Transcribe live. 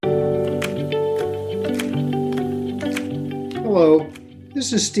Hello,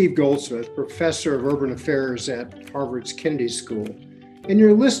 this is Steve Goldsmith, Professor of Urban Affairs at Harvard's Kennedy School, and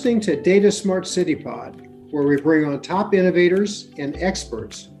you're listening to Data Smart City Pod, where we bring on top innovators and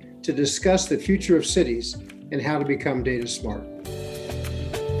experts to discuss the future of cities and how to become data smart.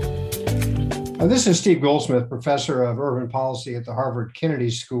 This is Steve Goldsmith, Professor of Urban Policy at the Harvard Kennedy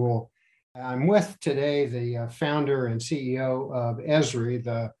School. I'm with today the founder and CEO of Esri,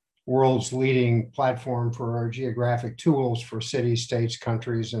 the world's leading platform for our geographic tools for cities, states,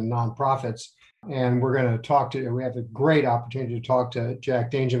 countries, and nonprofits. And we're going to we have a great opportunity to talk to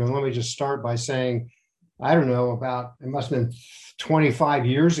Jack Dangermond. Let me just start by saying, I don't know, it must have been 25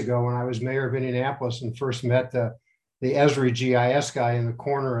 years ago when I was mayor of Indianapolis and first met the Esri GIS guy in the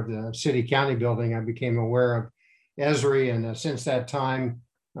corner of the city county building. I became aware of Esri, and since that time,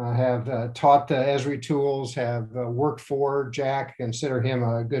 have taught the Esri tools, have worked for Jack, consider him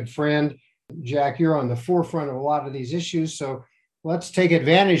a good friend. Jack, you're on the forefront of a lot of these issues, so let's take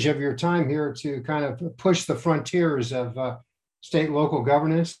advantage of your time here to kind of push the frontiers of state local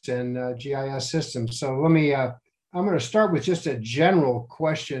governance and GIS systems. So I'm going to start with just a general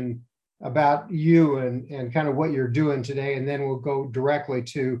question about you and kind of what you're doing today, and then we'll go directly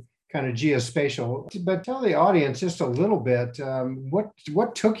to kind of geospatial. But tell the audience just a little bit,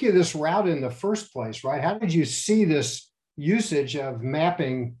 what took you this route in the first place, right? How did you see this usage of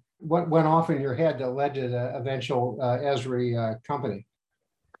mapping? What went off in your head that led to the eventual Esri company?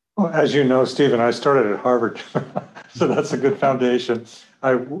 Well, as you know, Stephen, I started at Harvard, so that's a good foundation.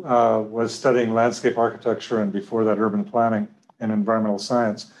 I was studying landscape architecture and before that urban planning and environmental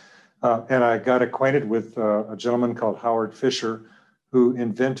science. And I got acquainted with a gentleman called Howard Fisher, who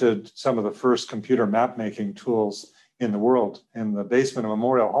invented some of the first computer map making tools in the world in the basement of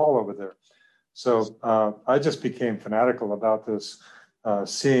Memorial Hall over there. So I just became fanatical about this,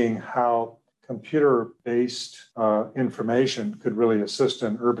 seeing how computer-based information could really assist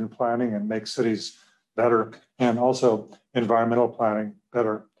in urban planning and make cities better, and also environmental planning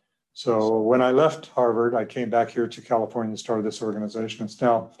better. So when I left Harvard, I came back here to California and started this organization. It's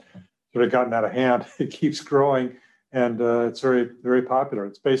now sort of gotten out of hand. It keeps growing. And it's very, very popular.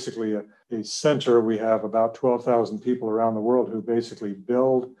 It's basically a center. We have about 12,000 people around the world who basically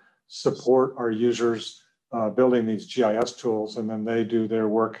support our users building these GIS tools, and then they do their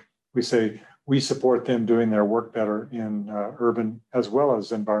work. We support them doing their work better in urban as well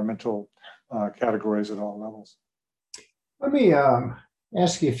as environmental categories at all levels. Let me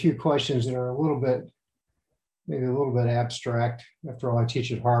ask you a few questions that are maybe a little bit abstract. After all, I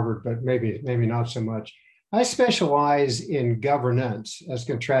teach at Harvard, but maybe not so much. I specialize in governance as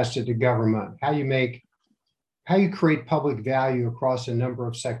contrasted to government, how you create public value across a number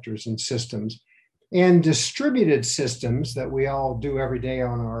of sectors and systems, and distributed systems that we all do every day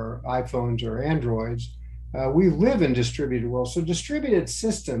on our iPhones or Androids. We live in distributed worlds. So distributed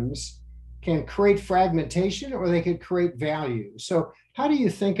systems can create fragmentation or they could create value. So how do you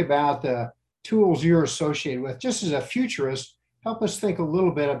think about the tools you're associated with? Just as a futurist, help us think a little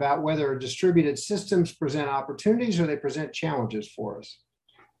bit about whether distributed systems present opportunities or they present challenges for us.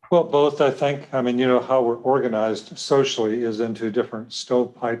 Well, both, I think. I mean, how we're organized socially is into different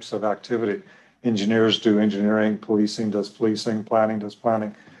stovepipes of activity. Engineers do engineering, policing does policing, planning does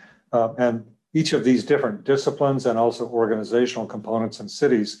planning. And each of these different disciplines and also organizational components in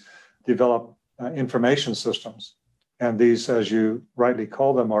cities develop information systems. And these, as you rightly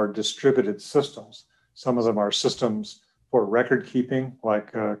call them, are distributed systems. Some of them are systems for record keeping,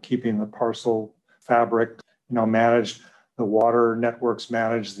 like keeping the parcel fabric, managed, the water networks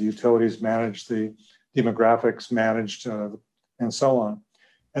managed, the utilities managed, the demographics managed, and so on.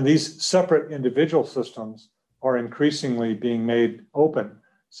 And these separate individual systems are increasingly being made open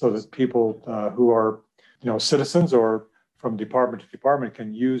so that people who are, citizens or from department to department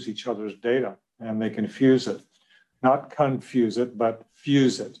can use each other's data, and they can fuse it, not confuse it, but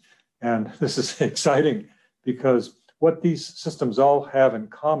fuse it. And this is exciting because what these systems all have in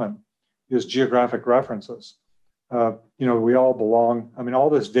common is geographic references. We all belong. I mean,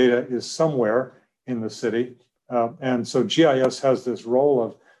 all this data is somewhere in the city. And so GIS has this role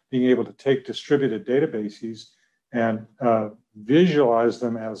of being able to take distributed databases and visualize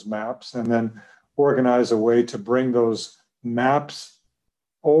them as maps and then organize a way to bring those maps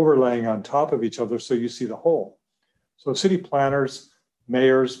overlaying on top of each other so you see the whole. So city planners,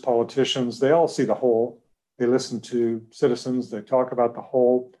 mayors, politicians, they all see the whole. They listen to citizens, they talk about the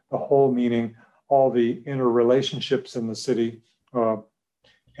whole meaning, all the interrelationships in the city,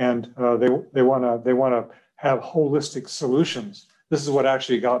 and they want to have holistic solutions. This is what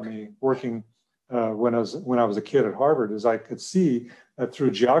actually got me working when I was a kid at Harvard, is I could see that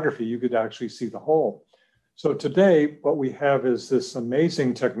through geography you could actually see the whole. So today, what we have is this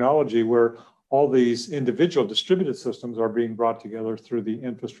amazing technology where all these individual distributed systems are being brought together through the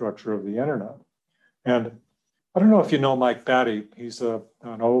infrastructure of the internet. And I don't know if you know Mike Batty. He's an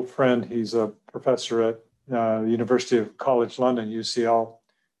old friend. He's a professor at the University of College London, UCL,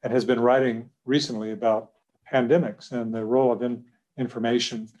 and has been writing recently about pandemics and the role of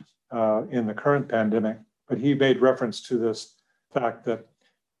information in the current pandemic. But he made reference to this fact that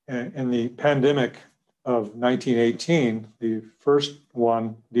in the pandemic of 1918, the first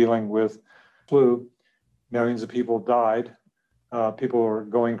one dealing with flu, millions of people died. People were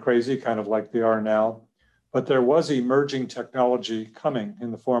going crazy, kind of like they are now. But there was emerging technology coming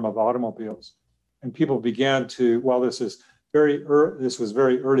in the form of automobiles. And people began to, while this was very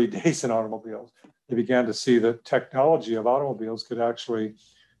early days in automobiles, they began to see that technology of automobiles could actually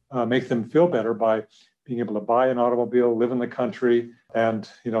make them feel better by being able to buy an automobile, live in the country, and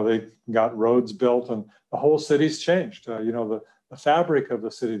they got roads built, and the whole city's changed. The fabric of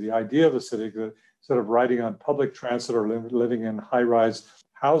the city, the idea of the city, instead of riding on public transit or living in high-rise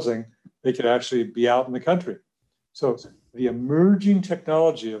housing, they could actually be out in the country. So the emerging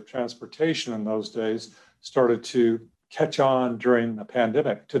technology of transportation in those days started to catch on during the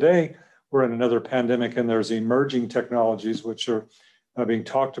pandemic. Today, we're in another pandemic, and there's emerging technologies which are being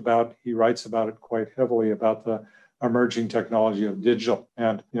talked about. He writes about it quite heavily, about the emerging technology of digital.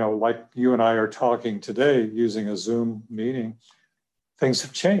 And, like you and I are talking today using a Zoom meeting, things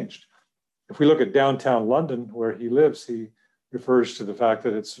have changed. If we look at downtown London, where he lives, he refers to the fact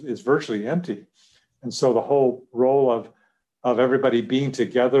that it's virtually empty. And so the whole role of everybody being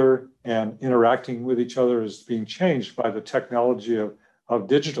together and interacting with each other is being changed by the technology of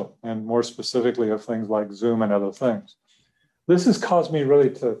digital, and more specifically of things like Zoom and other things. This has caused me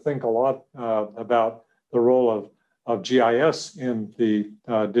really to think a lot about the role of GIS in the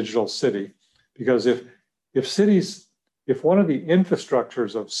digital city, because if one of the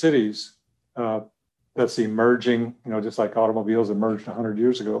infrastructures of cities that's emerging, just like automobiles emerged 100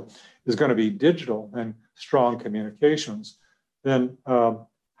 years ago, is going to be digital and strong communications, then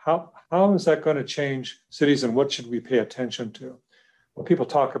how is that going to change cities, and what should we pay attention to? Well, people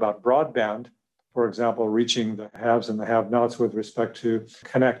talk about broadband, for example, reaching the haves and the have-nots with respect to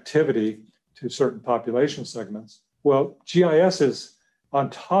connectivity to certain population segments. Well, GIS is on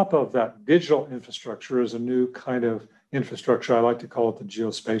top of that digital infrastructure, is a new kind of infrastructure. I like to call it the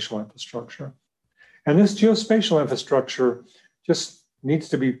geospatial infrastructure. And this geospatial infrastructure just needs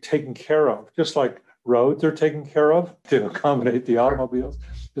to be taken care of, just like roads are taken care of to accommodate the automobiles,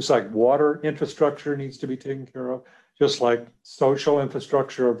 just like water infrastructure needs to be taken care of, just like social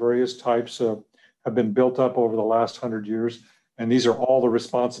infrastructure of various types have been built up over the last 100 years. And these are all the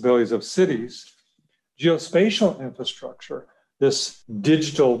responsibilities of cities. Geospatial infrastructure, this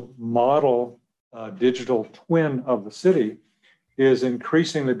digital model, digital twin of the city, is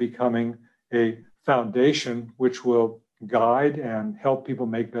increasingly becoming a foundation which will guide and help people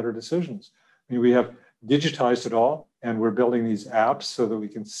make better decisions. I mean, we have digitized it all, and we're building these apps so that we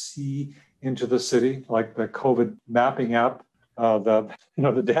can see into the city, like the COVID mapping app. The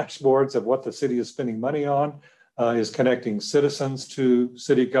dashboards of what the city is spending money on is connecting citizens to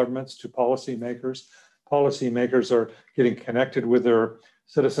city governments, to policymakers. Policymakers are getting connected with their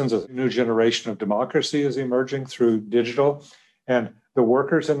citizens. A new generation of democracy is emerging through digital, and the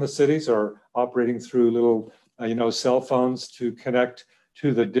workers in the cities are operating through little, cell phones to connect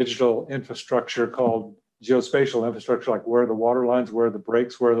to the digital infrastructure called geospatial infrastructure, like where are the water lines, where are the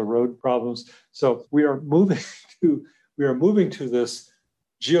breaks, where are the road problems. So we are moving to this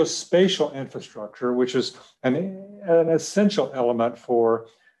geospatial infrastructure, which is an essential element for,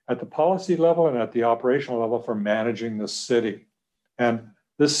 at the policy level and at the operational level, for managing the city. And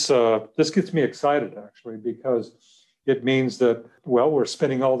this gets me excited, actually, because it means that, well, we're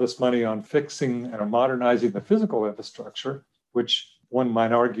spending all this money on fixing and modernizing the physical infrastructure, which one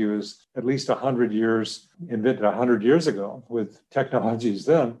might argue is at least 100 years, invented 100 years ago with technologies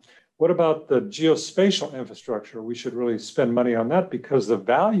then. What about the geospatial infrastructure? We should really spend money on that, because the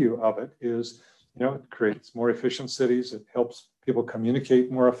value of it is, it creates more efficient cities. It helps people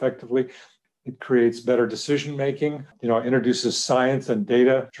communicate more effectively. It creates better decision-making, introduces science and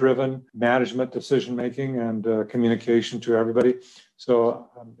data-driven management decision-making and communication to everybody. So,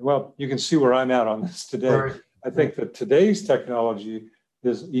 you can see where I'm at on this today. Right. I think that today's technology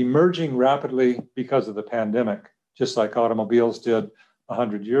is emerging rapidly because of the pandemic, just like automobiles did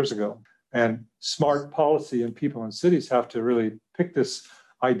 100 years ago. And smart policy and people in cities have to really pick this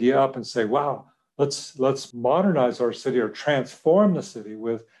idea up and say, wow, let's modernize our city or transform the city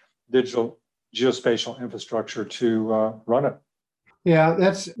with digital geospatial infrastructure to run it. Yeah,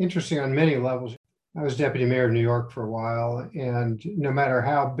 that's interesting on many levels. I was deputy mayor of New York for a while, and no matter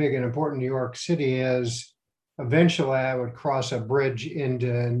how big and important New York City is, eventually I would cross a bridge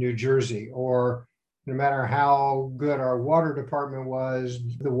into New Jersey, or no matter how good our water department was,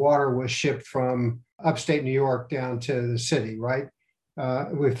 the water was shipped from upstate New York down to the city, right?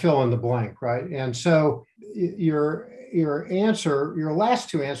 We fill in the blank, right? And so your last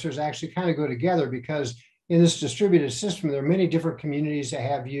two answers actually kind of go together because in this distributed system, there are many different communities that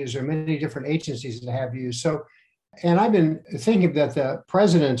have views, there are many different agencies that have views. So, and I've been thinking that the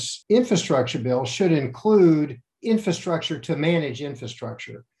president's infrastructure bill should include infrastructure to manage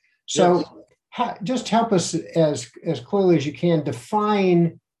infrastructure. So, yes. Just help us as clearly as you can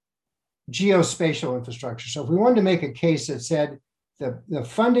define geospatial infrastructure. So, if we wanted to make a case that said the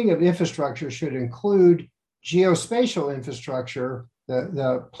funding of infrastructure should include geospatial infrastructure,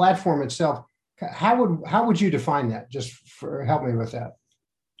 the platform itself, how would you define that? Just help me with that.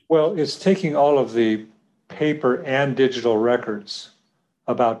 Well, it's taking all of the paper and digital records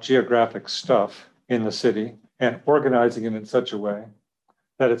about geographic stuff in the city and organizing it in such a way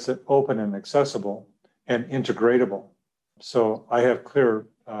that it's open and accessible and integratable. So I have clear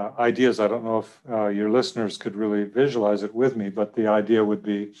ideas. I don't know if your listeners could really visualize it with me, but the idea would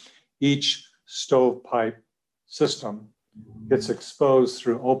be each stovepipe system gets exposed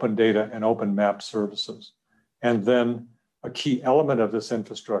through open data and open map services. And then a key element of this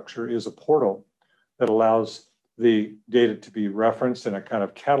infrastructure is a portal that allows the data to be referenced in a kind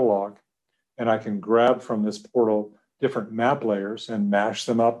of catalog. And I can grab from this portal different map layers and mash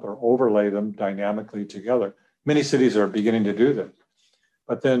them up or overlay them dynamically together. Many cities are beginning to do that.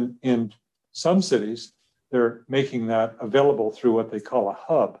 But then in some cities, they're making that available through what they call a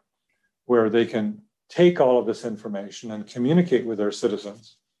hub, where they can take all of this information and communicate with their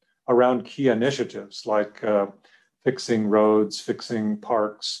citizens around key initiatives like fixing roads, fixing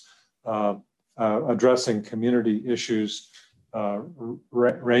parks, addressing community issues,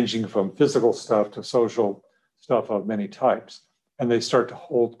 ranging from physical stuff to social stuff of many types. And they start to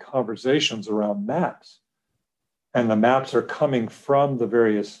hold conversations around maps. And the maps are coming from the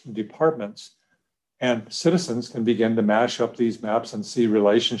various departments. And citizens can begin to mash up these maps and see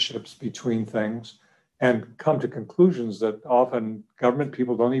relationships between things and come to conclusions that often government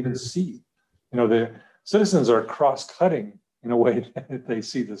people don't even see. You know, the citizens are cross-cutting in a way that they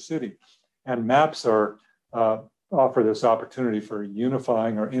see the city. And maps are offer this opportunity for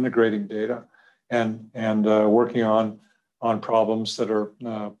unifying or integrating data and working on problems that are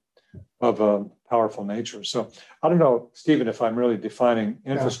of a powerful nature. So I don't know, Stephen, if I'm really defining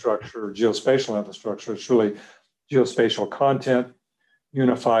infrastructure or geospatial infrastructure. It's really geospatial content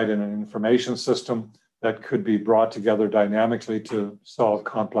unified in an information system that could be brought together dynamically to solve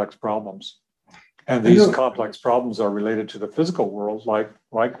complex problems. And these complex problems are related to the physical world,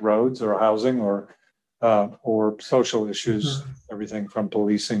 like roads or housing or social issues, everything from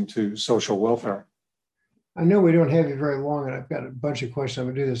policing to social welfare. I know we don't have you very long, and I've got a bunch of questions. I'm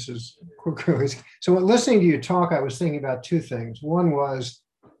going to do this as quickly as. So, listening to you talk, I was thinking about two things. One was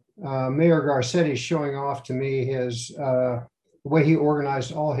Mayor Garcetti showing off to me his the way he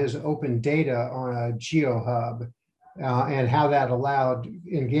organized all his open data on a GeoHub and how that allowed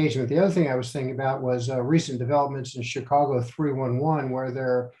engagement. The other thing I was thinking about was recent developments in Chicago 311,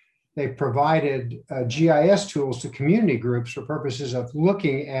 where they provided GIS tools to community groups for purposes of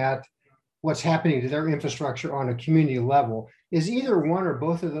looking at what's happening to their infrastructure on a community level. Is either one or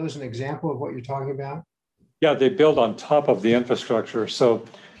both of those an example of what you're talking about? Yeah, they build on top of the infrastructure. So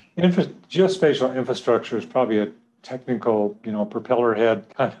geospatial infrastructure is probably a technical, propeller head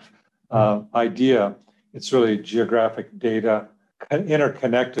kind of idea. It's really geographic data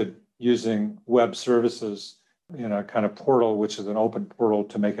interconnected using web services in a kind of portal, which is an open portal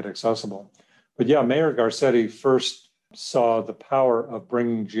to make it accessible. But yeah, Mayor Garcetti first saw the power of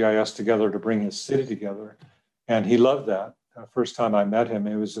bringing GIS together to bring his city together. And he loved that. First time I met him,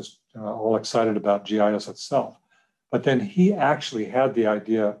 he was just all excited about GIS itself. But then he actually had the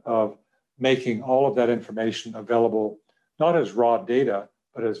idea of making all of that information available, not as raw data,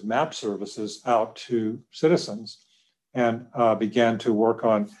 but as map services out to citizens, and began to work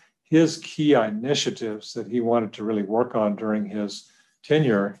on his key initiatives that he wanted to really work on during his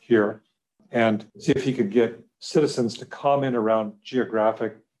tenure here and see if he could get citizens to comment around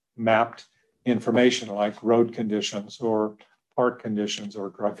geographic mapped information like road conditions or park conditions or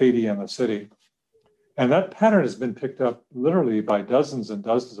graffiti in the city. And that pattern has been picked up literally by dozens and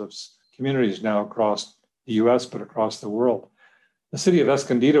dozens of communities now across the US, but across the world. The city of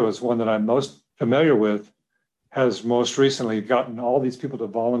Escondido is one that I'm most familiar with, has most recently gotten all these people to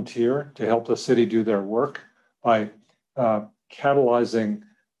volunteer to help the city do their work by catalyzing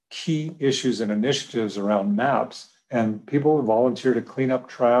key issues and initiatives around maps, and people would volunteer to clean up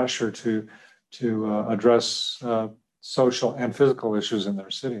trash or to address social and physical issues in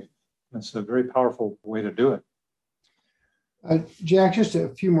their city. It's a very powerful way to do it. Jack, just a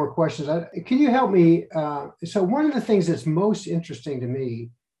few more questions. Can you help me? So one of the things that's most interesting to me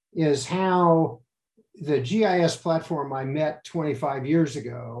is how the GIS platform I met 25 years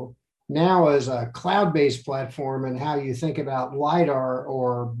ago now is a cloud-based platform, and how you think about LiDAR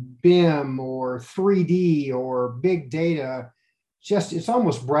or BIM or 3D or big data. Just, it's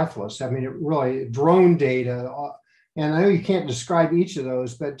almost breathless. I mean, it really, drone data. And I know you can't describe each of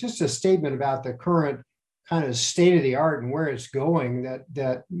those, but just a statement about the current kind of state of the art and where it's going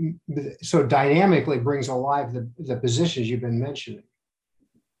that so dynamically brings alive the positions you've been mentioning.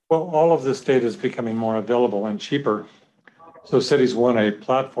 Well, all of this data is becoming more available and cheaper. So cities want a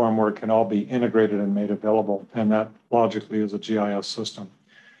platform where it can all be integrated and made available, and that logically is a GIS system.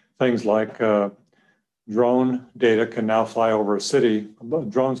 Things like drone data can now fly over a city.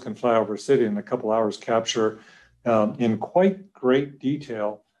 Drones can fly over a city in a couple hours, capture in quite great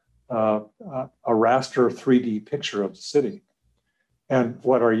detail a raster 3D picture of the city. And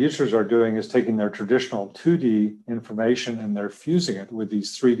what our users are doing is taking their traditional 2D information and they're fusing it with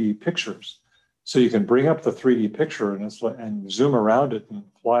these 3D pictures. So you can bring up the 3D picture and zoom around it and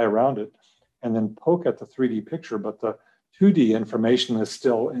fly around it and then poke at the 3D picture, but the 2D information is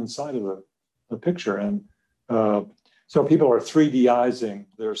still inside of the picture. And so people are 3D-izing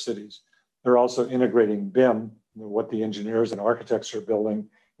their cities. They're also integrating BIM, what the engineers and architects are building,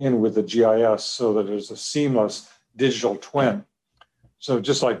 in with the GIS so that there's a seamless digital twin. So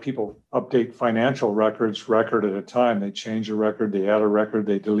just like people update financial records record at a time, they change a record, they add a record,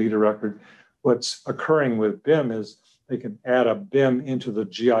 they delete a record. What's occurring with BIM is they can add a BIM into the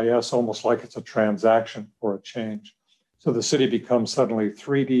GIS almost like it's a transaction or a change. So the city becomes suddenly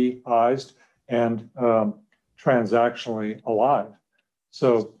 3D-ized and transactionally alive.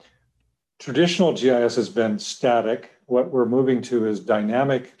 So traditional GIS has been static. What we're moving to is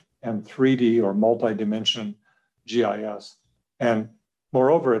dynamic and 3D or multi-dimension GIS. And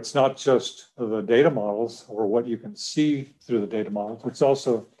moreover, it's not just the data models or what you can see through the data models, it's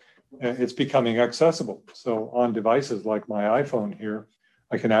also, it's becoming accessible. So on devices like my iPhone here,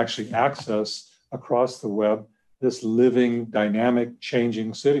 I can actually access across the web this living, dynamic,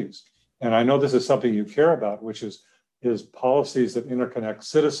 changing cities. And I know this is something you care about, which is policies that interconnect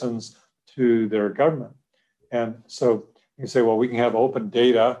citizens to their government. And so you say, well, we can have open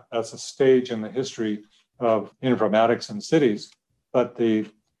data. That's a stage in the history of informatics in cities. But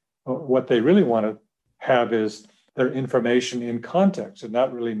what they really want to have is their information in context. And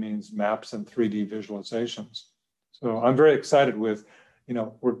that really means maps and 3D visualizations. So I'm very excited with,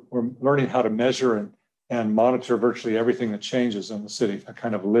 we're learning how to measure and monitor virtually everything that changes in the city, a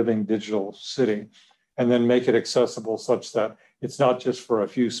kind of living digital city, and then make it accessible such that it's not just for a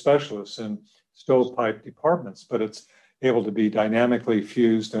few specialists in stovepipe departments, but it's able to be dynamically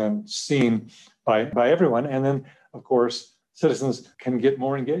fused and seen by everyone. And then, of course, citizens can get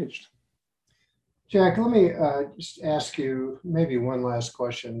more engaged. Jack, let me just ask you maybe one last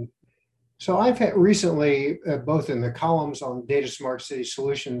question. So I've had recently, both in the columns on Data Smart City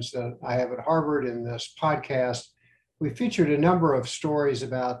Solutions that I have at Harvard and this podcast, we featured a number of stories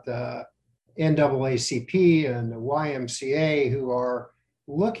about the NAACP and the YMCA who are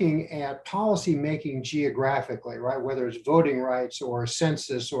looking at policy making geographically, right? Whether it's voting rights or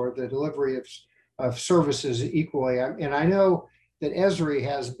census or the delivery of services equally. And I know that Esri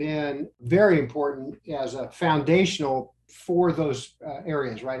has been very important as a foundational for those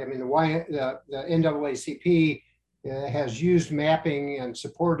areas, right? I mean, the NAACP has used mapping and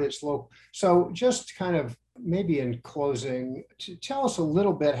supported its local. So just kind of maybe in closing, to tell us a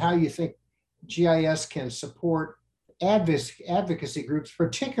little bit how you think GIS can support advocacy groups,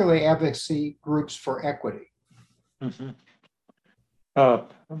 particularly advocacy groups for equity. Mm-hmm.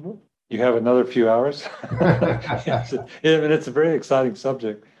 You have another few hours. It's a very exciting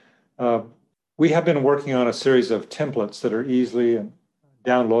subject. We have been working on a series of templates that are easily and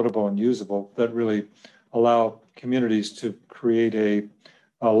downloadable and usable that really allow communities to create a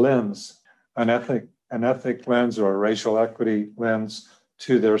lens, an ethnic lens or a racial equity lens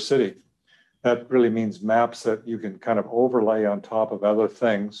to their city. That really means maps that you can kind of overlay on top of other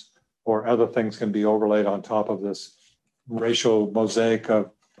things, or other things can be overlaid on top of this racial mosaic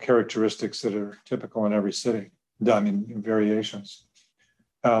of characteristics that are typical in every city, in variations.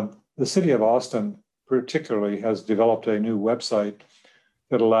 The city of Austin particularly has developed a new website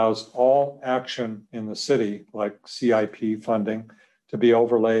that allows all action in the city, like CIP funding, to be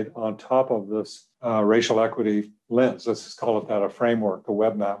overlaid on top of this racial equity lens. Let's just call it that, a framework, a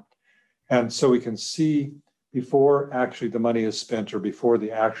web map. And so we can see before actually the money is spent or before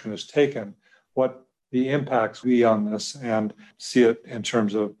the action is taken, what the impacts be on this and see it in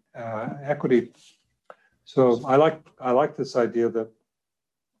terms of equity. So I like this idea that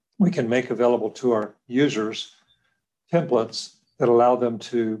we can make available to our users templates that allow them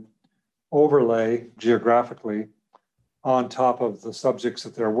to overlay geographically on top of the subjects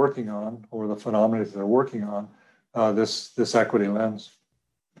that they're working on or the phenomena that they're working on, this equity lens.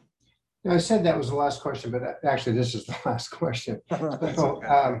 Now, I said that was the last question, but actually this is the last question.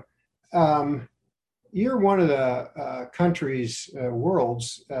 Okay. You're one of the country's,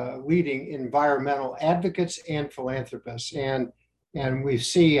 world's leading environmental advocates and philanthropists. And we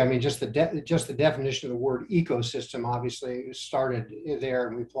see, I mean, just the definition of the word ecosystem obviously started there,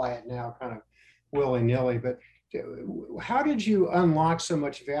 and we apply it now kind of willy-nilly. But how did you unlock so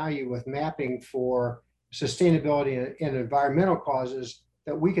much value with mapping for sustainability and environmental causes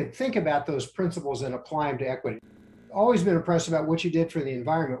that we could think about those principles and apply them to equity? Always been impressed about what you did for the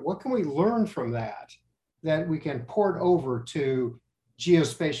environment. What can we learn from that we can port over to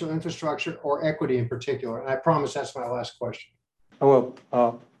geospatial infrastructure or equity in particular? And I promise that's my last question. Well,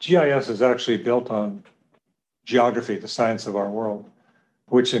 GIS is actually built on geography, the science of our world,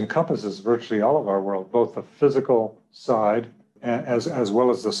 which encompasses virtually all of our world, both the physical side as well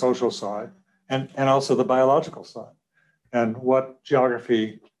as the social side, and also the biological side. And what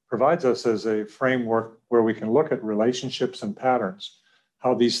geography provides us is a framework where we can look at relationships and patterns,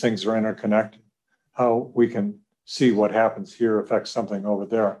 how these things are interconnected, how we can see what happens here affects something over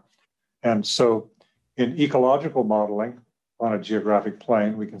there. And so in ecological modeling, on a geographic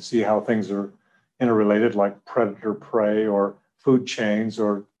plane, we can see how things are interrelated, like predator-prey or food chains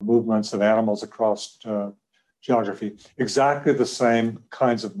or movements of animals across geography. Exactly the same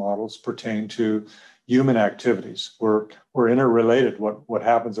kinds of models pertain to human activities. We're interrelated. What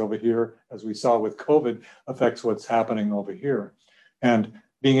happens over here, as we saw with COVID, affects what's happening over here. And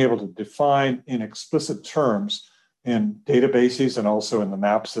being able to define in explicit terms in databases and also in the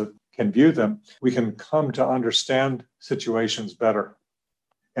maps that can view them, we can come to understand situations better.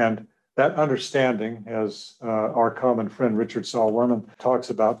 And that understanding, as our common friend Richard Saul-Wurman talks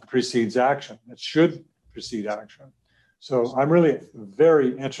about, precedes action. It should precede action. So I'm really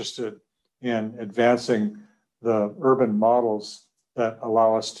very interested in advancing the urban models that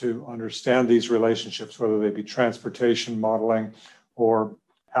allow us to understand these relationships, whether they be transportation modeling or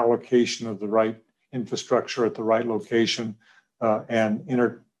allocation of the right infrastructure at the right location, and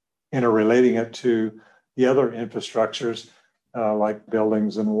interrelating it to the other infrastructures like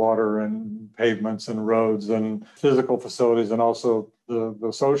buildings and water and pavements and roads and physical facilities, and also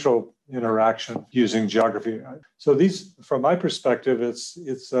the social interaction using geography. So these, from my perspective,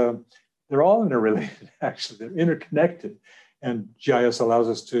 they're all interrelated, actually. They're interconnected. And GIS allows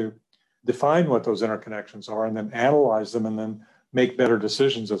us to define what those interconnections are and then analyze them and then make better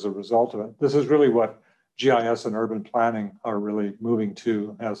decisions as a result of it. This is really what GIS and urban planning are really moving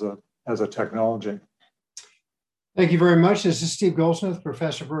to as a technology. Thank you very much. This is Steve Goldsmith,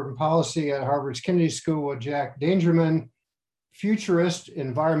 Professor of Urban Policy at Harvard's Kennedy School, with Jack Dangermond, futurist,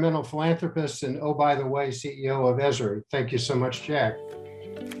 environmental philanthropist, and, oh, by the way, CEO of Esri. Thank you so much, Jack.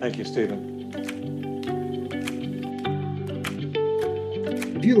 Thank you, Stephen.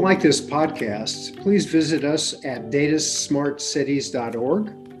 If you like this podcast, please visit us at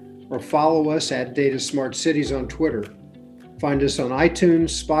datasmartcities.org or follow us at datasmartcities on Twitter. Find us on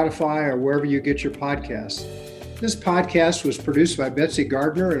iTunes, Spotify, or wherever you get your podcasts. This podcast was produced by Betsy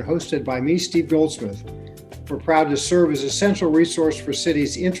Gardner and hosted by me, Steve Goldsmith. We're proud to serve as a central resource for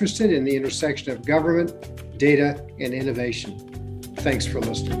cities interested in the intersection of government, data, and innovation. Thanks for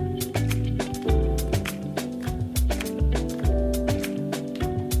listening.